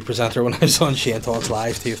TV presenter when I was on Shane Talks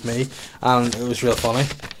Live with me, and it was real funny.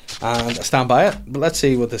 And I stand by it. But let's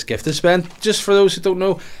see what this gift is, Ben. Just for those who don't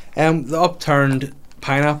know, the upturned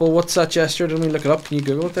pineapple. What's that gesture? Let me look it up. Can you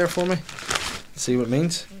Google it there for me? See what it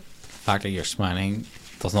means. The fact that you're smiling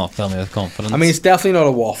does not fill me with confidence. I mean, it's definitely not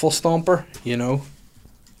a waffle stomper, you know.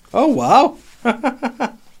 Oh, wow.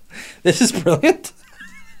 This is brilliant.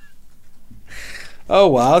 Oh,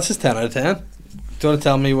 wow. This is 10 out of 10. Do you want to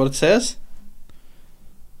tell me what it says?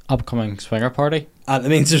 Upcoming swinger party. That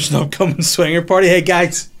means there's an upcoming swinger party. Hey,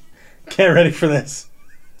 guys, get ready for this.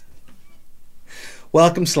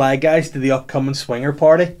 Welcome, Sly guys, to the upcoming swinger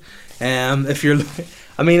party. If you're...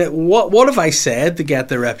 I mean, what have I said to get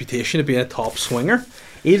the reputation of being a top swinger?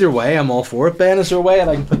 Either way, I'm all for it. Ben, is there a way that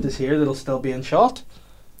I can put this here that'll still be in shot?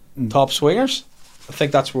 Top swingers? I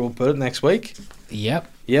think that's where we'll put it next week. Yep.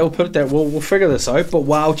 Yeah, we'll put it there. We'll figure this out. But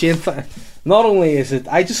wow, Jane, not only is it...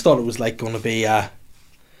 I just thought it was like going to be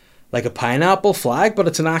like a pineapple flag, but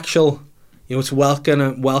it's an actual... You know, it's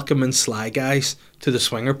welcoming Sly guys to the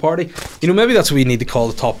swinger party. You know, maybe that's what we need to call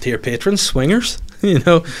the top tier patrons, swingers. You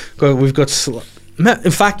know, we've got...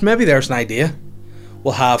 In fact, maybe there's an idea.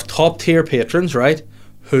 We'll have top tier patrons, right?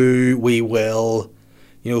 Who we will,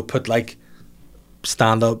 you know, put like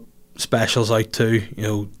stand-up specials out to, you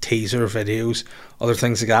know, teaser videos, other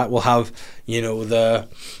things like that. We'll have, you know, the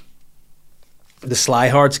Sly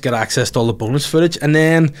Hards get access to all the bonus footage, and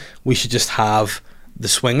then we should just have the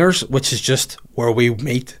swingers, which is just where we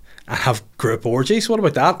meet and have group orgies. What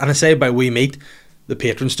about that? And I say by we meet, the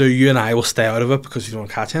patrons do. You and I will stay out of it because we don't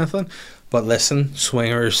catch anything. But listen,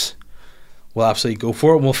 swingers will absolutely go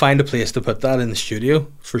for it. We'll find a place to put that in the studio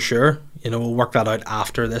for sure. You know, we'll work that out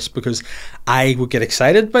after this because I would get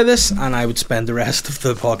excited by this and I would spend the rest of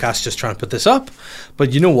the podcast just trying to put this up.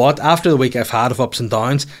 But you know what? After the week I've had of ups and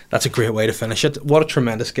downs, that's a great way to finish it. What a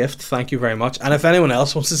tremendous gift. Thank you very much. And if anyone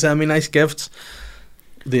else wants to send me nice gifts,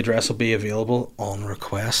 the address will be available on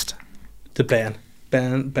request to Ben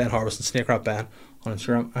Harbison, Snake Rat Ben on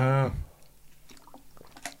Instagram.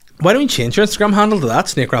 Why don't you change your Instagram handle to that,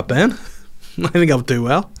 Snake Rat Ben? I think I'll do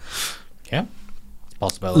well. Yeah,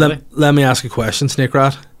 possibility. Let me ask a question, Snake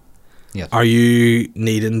Rat. Yes. Are you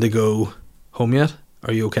needing to go home yet?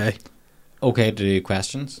 Are you okay? Okay to do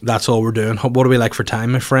questions. That's all we're doing. What are we like for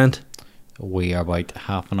time, my friend? We are about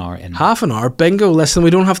half an hour in. Half an hour, bingo. Listen,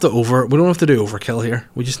 we don't have to do overkill here.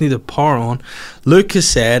 We just need to power on. Luke has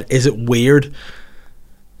said, is it weird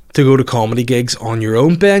to go to comedy gigs on your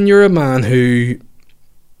own? Ben, you're a man who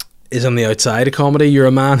is on the outside of comedy. You're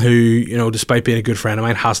a man who, you know, despite being a good friend of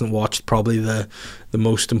mine, hasn't watched probably the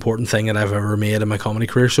most important thing that I've ever made in my comedy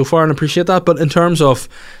career so far, and I appreciate that. But in terms of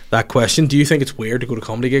that question, do you think it's weird to go to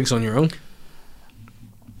comedy gigs on your own?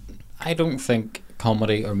 I don't think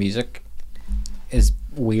comedy or music is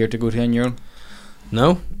weird to go to on your own.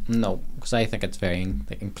 No? No, because I think it's very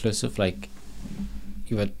like inclusive. Like,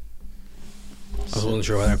 you would... I wasn't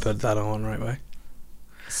sure whether I put that on the right way.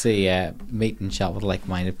 See, meet and chat with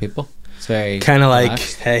like-minded people. It's very kind of like,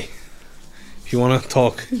 relaxed. hey, if you want to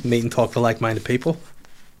talk, meet and talk to like-minded people,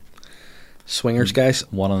 swingers, guys.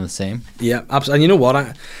 One and the same. Yeah, absolutely. And you know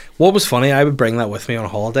what? What was funny, I would bring that with me on a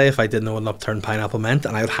holiday if I didn't know what an upturned pineapple meant,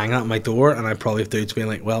 and I would hang that at my door, and I'd probably have dudes being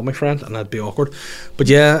like, well, my friend, and that'd be awkward. But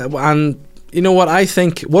yeah, and you know what I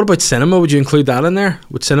think, what about cinema? Would you include that in there?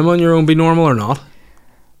 Would cinema on your own be normal or not?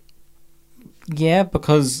 Yeah,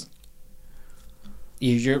 because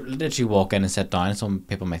you're literally walk in and sit down, and some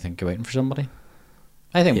people might think you're waiting for somebody.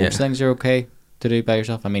 I think most Yeah. things are okay to do by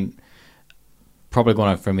yourself. I mean, probably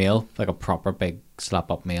going out for a meal, like a proper big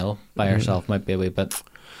slap up meal by yourself might be a wee bit.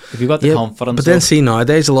 If you've got the confidence, But then see,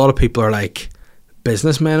 nowadays a lot of people are like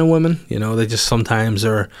businessmen and women. You know, they just sometimes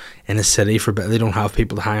are in a city for they don't have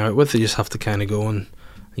people to hang out with. They just have to kind of go and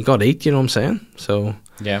you got to eat. You know what I'm saying? So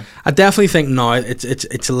yeah, I definitely think now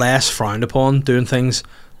it's less frowned upon doing things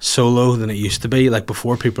solo than it used to be. Like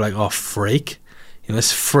before, people were like, oh, freak. You know,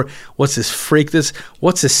 what's this freak?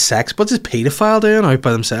 What's this sex? What's this paedophile doing out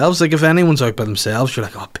by themselves? Like if anyone's out by themselves, you're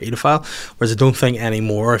like, oh, paedophile. Whereas I don't think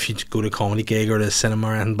anymore if you go to a comedy gig or to the cinema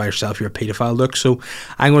or anything by yourself, you're a paedophile. Look, so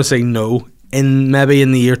I'm going to say no. Maybe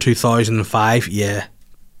in the year 2005, yeah,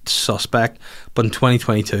 suspect. But in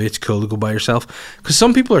 2022, it's cool to go by yourself because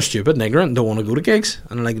some people are stupid and ignorant and don't want to go to gigs.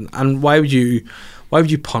 And why would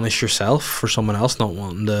you punish yourself for someone else not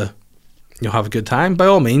wanting to? Have a good time. By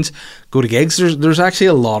all means, go to gigs. There's actually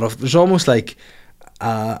there's almost like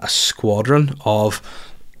a squadron of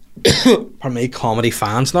pardon me, comedy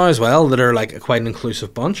fans now as well that are like quite an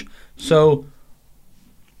inclusive bunch. So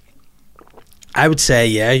I would say,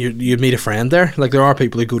 yeah, you'd meet a friend there. Like there are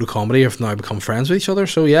people who go to comedy have now become friends with each other.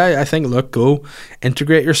 So yeah, I think look, go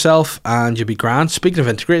integrate yourself and you'll be grand. Speaking of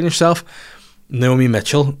integrating yourself, Naomi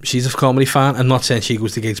Mitchell, she's a comedy fan. I'm not saying she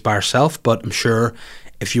goes to gigs by herself, but I'm sure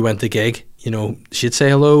if you went to a gig, she'd say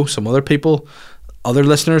hello. Some other people, other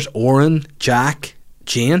listeners, Oren, Jack,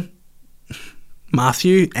 Jane,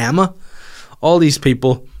 Matthew, Emma, all these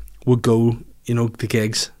people would go, to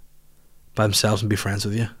gigs by themselves and be friends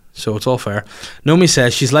with you. So it's all fair. Naomi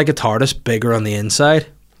says she's like a TARDIS, bigger on the inside.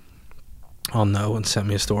 Oh no, and sent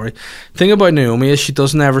me a story. Thing about Naomi is she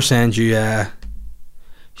doesn't ever send you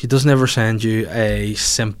a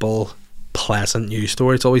simple, pleasant news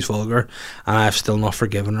story. It's always vulgar, and I've still not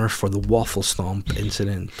forgiven her for the waffle stomp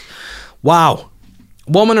incident. Wow.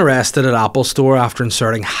 Woman arrested at Apple Store after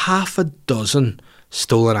inserting half a dozen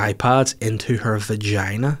stolen iPads into her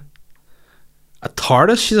vagina. A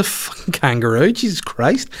TARDIS? She's a fucking kangaroo. Jesus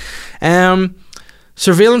Christ.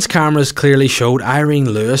 Surveillance cameras clearly showed Irene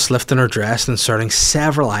Lewis lifting her dress and inserting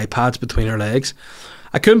several iPads between her legs.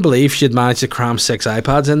 I couldn't believe she had managed to cram 6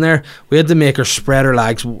 iPads in there. We had to make her spread her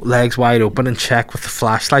legs wide open and check with the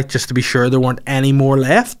flashlight just to be sure there weren't any more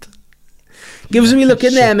left. Give us a wee look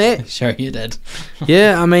in there, mate. Sure you did.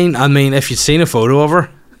 Yeah, I mean, if you'd seen a photo of her,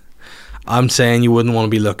 I'm saying you wouldn't want to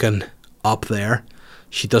be looking up there.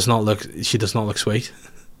 She does not look sweet,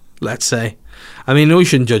 let's say. I mean, no, you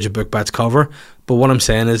shouldn't judge a book by its cover, but what I'm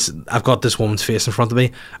saying is I've got this woman's face in front of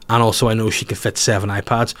me, and also I know she can fit 7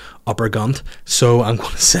 iPads up her gunt, so I'm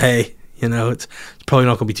going to say, it's probably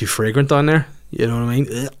not going to be too fragrant down there, you know what I mean?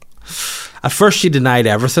 Ugh. At first she denied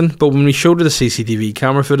everything, but when we showed her the CCTV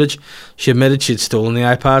camera footage, she admitted she had stolen the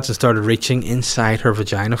iPads and started reaching inside her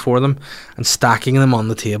vagina for them and stacking them on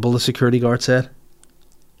the table, the security guard said.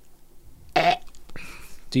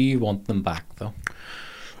 Do you want them back though?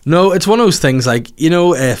 No, it's one of those things like,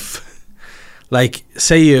 if like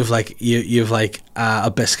say you've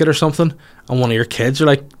a biscuit or something and one of your kids are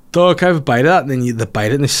like, dog, can I have a bite of that? And then they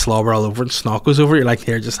bite it and they slobber all over it and snot goes over it. You're like,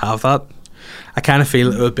 here, just have that. I kind of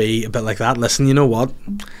feel it would be a bit like that. Listen, you know what?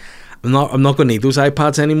 I'm not going to need those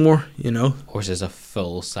iPads anymore, Or is this a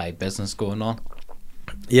full side business going on?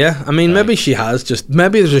 Yeah, I mean, maybe she has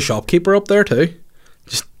maybe there's a shopkeeper up there too,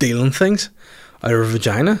 just dealing things out of her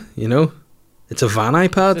vagina, It's a van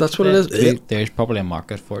iPad, that's what it is. There's probably a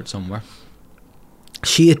market for it somewhere.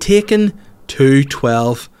 She had taken 2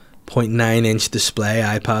 12.9-inch display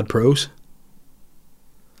iPad Pros.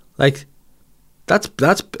 Like, that's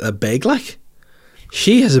a big, like.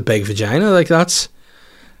 She has a big vagina, like that's...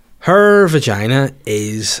 Her vagina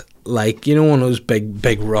is like, one of those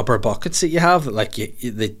big rubber buckets that you have that like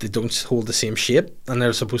they don't hold the same shape and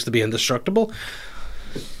they're supposed to be indestructible.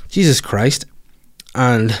 Jesus Christ.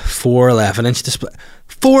 And 4 11-inch display.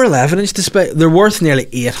 4 11-inch display. They're worth nearly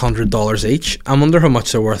 $800 each. I wonder how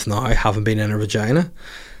much they're worth now, having been in her vagina.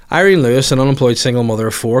 Irene Lewis, an unemployed single mother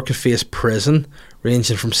of 4, could face prison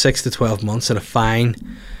ranging from 6 to 12 months and a fine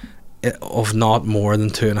of not more than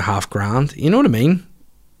 $2.5 grand. You know what I mean?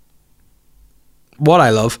 What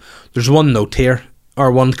I love, there's one note here,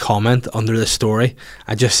 or one comment under this story.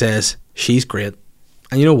 It just says, she's great.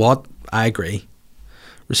 And you know what? I agree.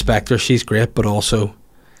 Respect her, she's great, but also,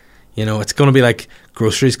 it's going to be like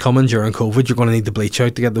groceries coming during COVID. You're going to need to bleach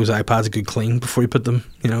out to get those iPads a good clean before you put them,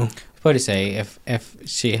 What do you say, if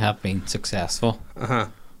she had been successful,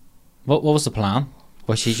 what was the plan?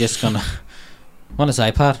 Was she just going to... On his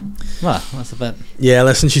iPad? Well, that's a bit... Yeah,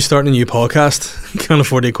 listen, she's starting a new podcast. Can't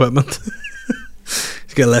afford the equipment.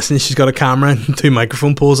 She's got to listen. She's got a camera and 2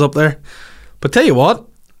 microphone poles up there. But tell you what,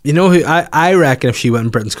 you know who I reckon if she went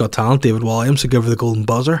in Britain's Got Talent, David Williams would give her the golden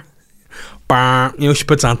buzzer. Bah, you know, she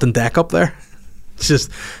puts Anton Deck up there. It's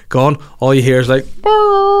just gone. All you hear is like,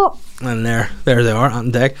 and there they are,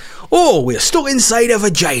 Anton Deck. Oh, we're stuck inside a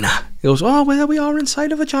vagina. He goes, oh, well, we are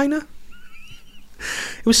inside a vagina.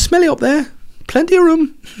 It was smelly up there. Plenty of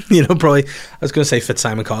room. You know, probably, I was going to say fit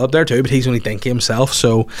Simon Cowell up there too, but he's only dinky himself,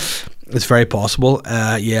 so it's very possible.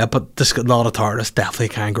 Yeah, but there's a lot of TARDIS, definitely a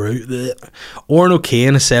kangaroo. Blech. Oren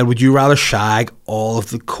O'Kane has said, would you rather shag all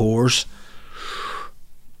of the cores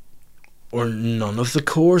or none of the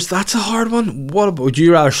cores? That's a hard one. What about, would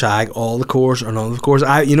you rather shag all the cores or none of the cores?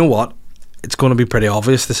 You know what? It's going to be pretty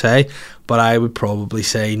obvious to say, but I would probably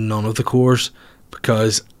say none of the cores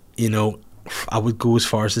because, you know, I would go as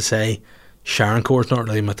far as to say Sharon Core's not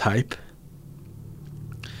really my type.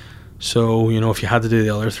 So, you know, if you had to do the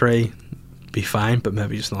other 3, be fine, but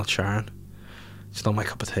maybe just not Sharon. It's not my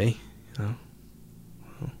cup of tea, you know.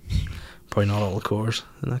 Probably not all the cores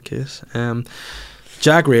in that case.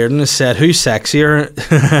 Jack Reardon has said, who's sexier,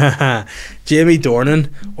 Jamie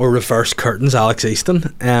Dornan or reverse curtains Alex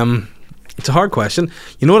Easton? It's a hard question.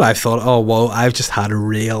 You know what I've thought? Oh, well, I've just had a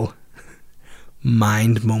real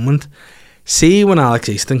mind moment. See, when Alex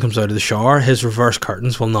Easton comes out of the shower, his reverse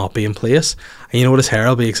curtains will not be in place. And you know what his hair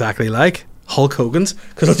will be exactly like? Hulk Hogan's,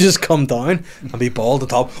 because it'll just come down and be bald at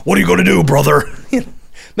the top. What are you going to do, brother?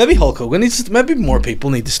 Maybe Hulk Hogan needs to, maybe more people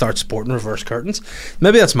need to start sporting reverse curtains.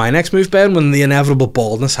 Maybe that's my next move, Ben, when the inevitable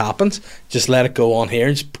baldness happens. Just let it go on here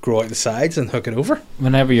and just grow out the sides and hook it over.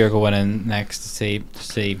 Whenever you're going in next to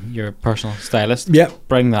see your personal stylist, yeah,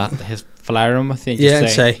 bring that his flyer in with you. Yeah, and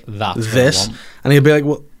say that's this. And he'll be like,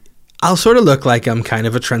 well, I'll sort of look like I'm kind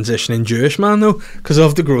of a transitioning Jewish man though, because I'll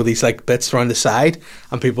have to grow these like bits around the side,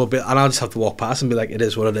 and people will be, and I'll just have to walk past and be like, it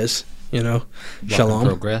is what it is, you know. Shalom.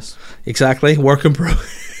 Progress. Exactly. Work in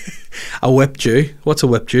progress. A whip Jew. What's a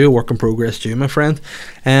whip Jew? A work in progress Jew, my friend.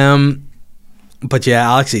 But yeah,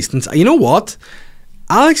 Alex Easton's. You know what?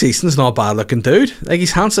 Alex Easton's not a bad looking dude. Like,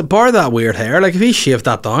 he's handsome. Bar that weird hair. Like, if he shaved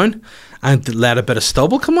that down and let a bit of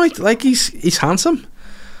stubble come out, like, he's handsome.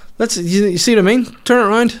 You see what I mean? Turn it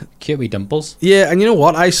around. Cute wee dimples. Yeah, and you know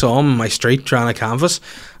what? I saw him on my street trying to canvas,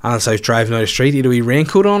 and as I was driving out the street, he had a wee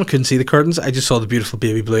raincoat on, couldn't see the curtains. I just saw the beautiful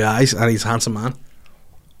baby blue eyes, and he's a handsome man.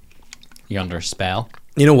 You're under a spell.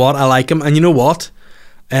 You know what? I like him, and you know what?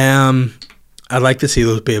 I'd like to see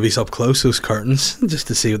those babies up close, those curtains, just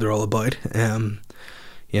to see what they're all about.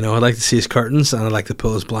 You know, I'd like to see his curtains, and I'd like to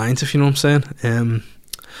pull his blinds, if you know what I'm saying.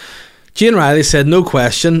 Jane Riley said, no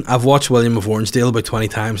question, I've watched William of Orangedale about 20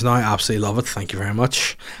 times now. I absolutely love it. Thank you very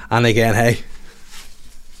much. And again, hey,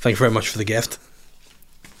 thank you very much for the gift.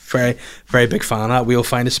 Very, very big fan of that. We'll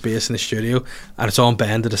find a space in the studio, and it's on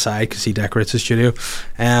Ben to decide because he decorates the studio.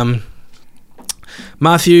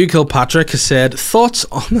 Matthew Kilpatrick has said, thoughts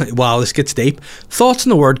on, wow, this gets deep, thoughts on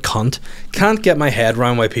the word cunt. Can't get my head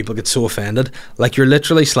around why people get so offended, like you're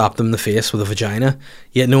literally slapped them in the face with a vagina,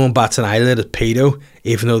 yet no one bats an eyelid at pedo,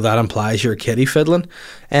 even though that implies you're a kiddie fiddling.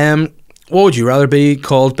 What would you rather be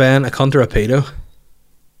called, Ben, a cunt or a pedo?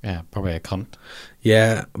 Yeah, probably a cunt.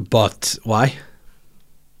 Yeah, but why?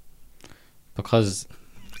 Because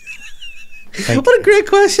what a great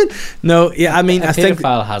question. No, yeah, I mean, I think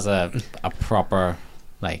pedophile has a proper,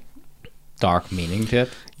 like, dark meaning to it.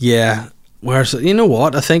 Yeah, whereas, you know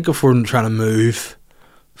what, I think if we're trying to move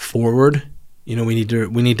forward, you know, we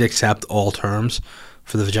need to accept all terms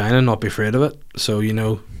for the vagina and not be afraid of it. So, you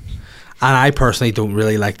know, and I personally don't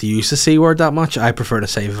really like to use the C word that much. I prefer to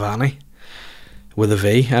say vanny with a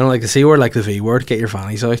V. I don't like the C word, I like the V word. Get your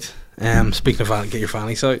fannies out. Speaking of vanny, get your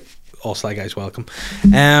fannies out. All Sly guys welcome.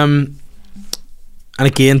 And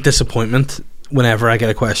again, disappointment whenever I get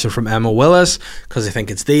a question from Emma Willis, because I think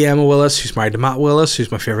it's the Emma Willis who's married to Matt Willis,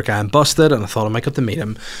 who's my favourite guy in Busted, and I thought I might get to meet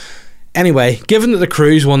him. Anyway, given that the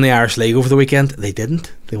Crews won the Irish League over the weekend, they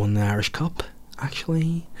didn't. They won the Irish Cup,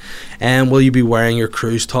 actually. And will you be wearing your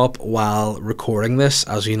Crews top while recording this,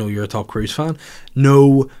 as you know you're a top Crews fan?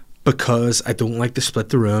 No, because I don't like to split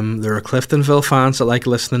the room. There are Cliftonville fans that like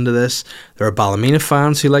listening to this. There are Ballymena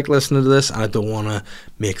fans who like listening to this, and I don't want to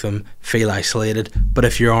make them feel isolated. But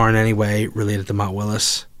if you are in any way related to Matt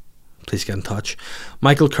Willis, please get in touch.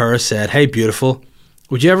 Michael Kerr said, hey, beautiful,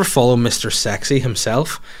 would you ever follow Mr. Sexy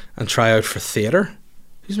himself and try out for theatre?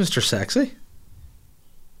 Who's Mr. Sexy?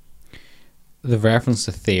 The reference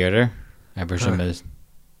to theatre, I presume, is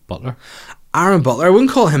Butler. Aaron Butler. I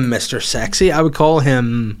wouldn't call him Mr. Sexy. I would call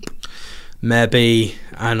him maybe,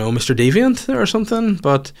 I don't know, Mr. Deviant or something.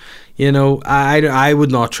 But, you know, I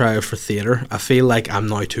would not try out for theatre. I feel like I'm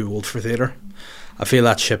now too old for theatre. I feel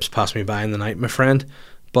that ship's passed me by in the night, my friend.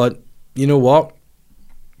 But you know what?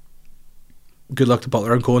 Good luck to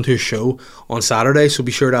Butler. I'm going to a show on Saturday, so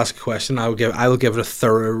be sure to ask a question. I will give it a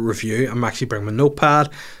thorough review. I'm actually bringing my notepad,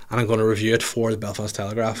 and I'm going to review it for the Belfast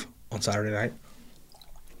Telegraph on Saturday night.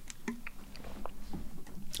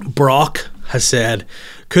 Brock has said,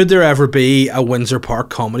 could there ever be a Windsor Park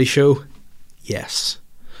comedy show? Yes.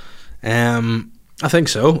 I think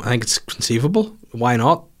so. I think it's conceivable. Why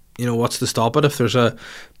not? You know, what's to stop it? If there's a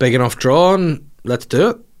big enough draw, and let's do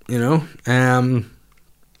it, you know.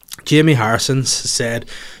 Jamie Harrison said,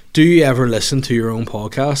 do you ever listen to your own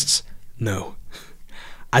podcasts? No.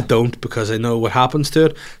 I don't, because I know what happens to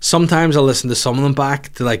it. Sometimes I'll listen to some of them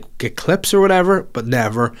back to like get clips or whatever, but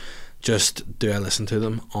never just do I listen to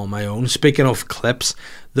them on my own. Speaking of clips,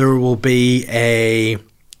 there will be a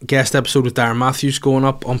guest episode with Darren Matthews going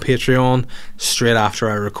up on Patreon straight after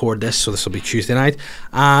I record this, so this will be Tuesday night,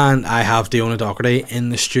 and I have Diona Doherty in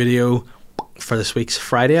the studio for this week's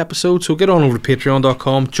Friday episode. So get on over to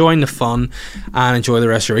patreon.com, join the fun, and enjoy the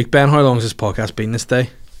rest of your week. Ben, how long has this podcast been this day?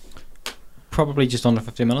 Probably just under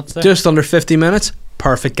 50 minutes there. Just under 50 minutes.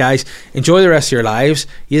 Perfect, guys. Enjoy the rest of your lives.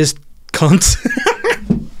 You just cunts.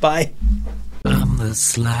 Bye. I'm the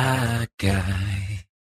sly guy.